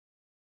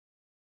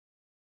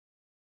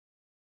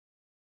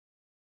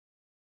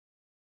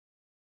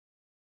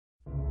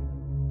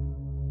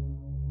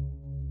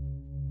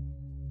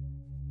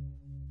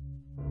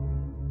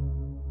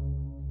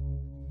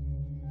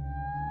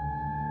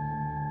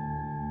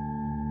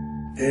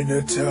In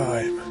a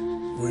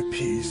time where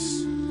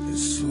peace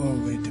is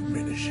slowly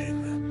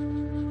diminishing,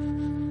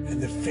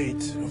 and the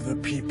fate of the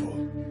people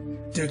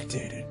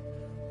dictated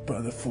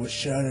by the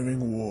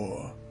foreshadowing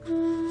war, a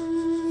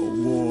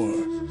war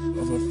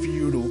of a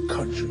feudal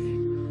country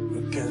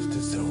against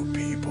its own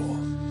people,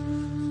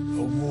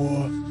 a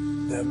war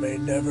that may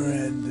never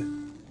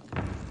end.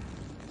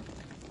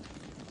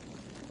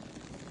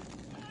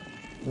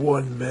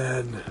 One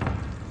man,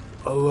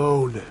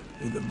 alone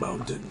in the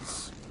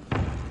mountains,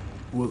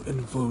 will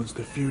influence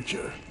the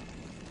future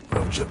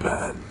of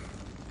Japan.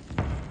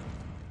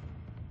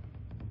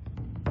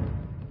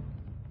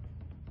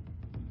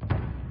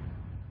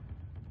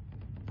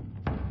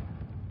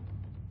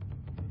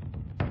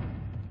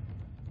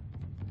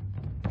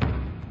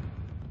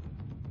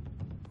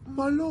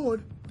 My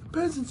lord, the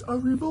peasants are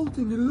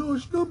revolting in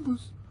large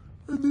numbers,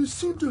 and they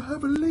seem to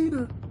have a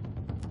leader.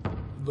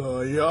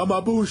 The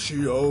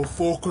Yamabushi of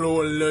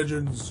folklore and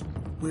legends.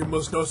 We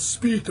must not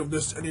speak of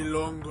this any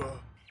longer.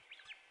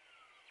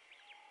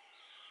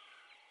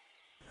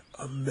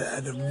 A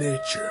man of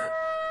nature,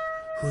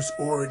 whose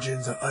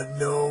origins are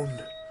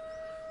unknown.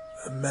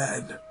 A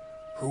man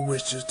who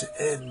wishes to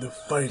end the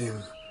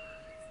fighting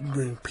and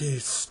bring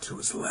peace to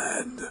his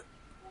land.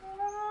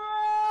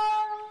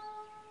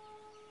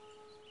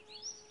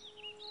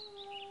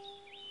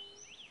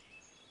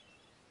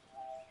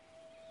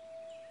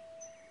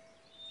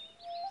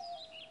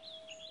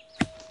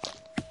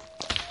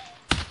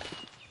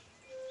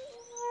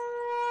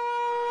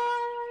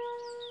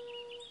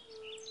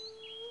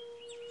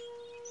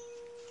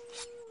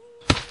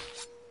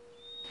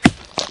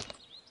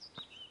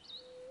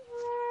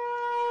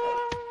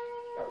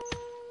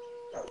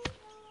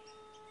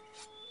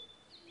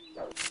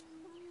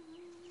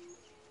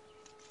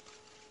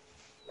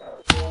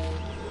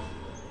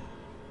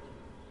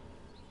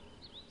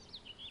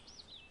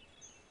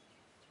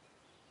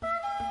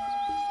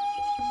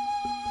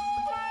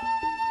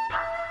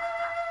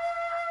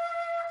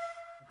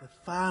 The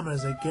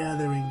farmers are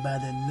gathering by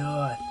the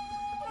north,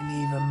 and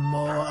even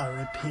more are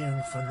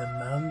appearing from the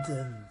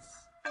mountains.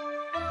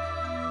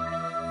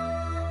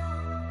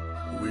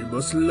 We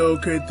must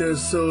locate their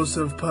source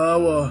of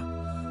power.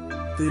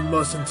 They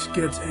mustn't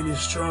get any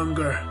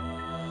stronger.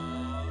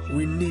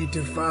 We need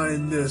to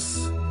find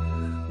this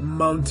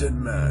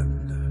mountain man.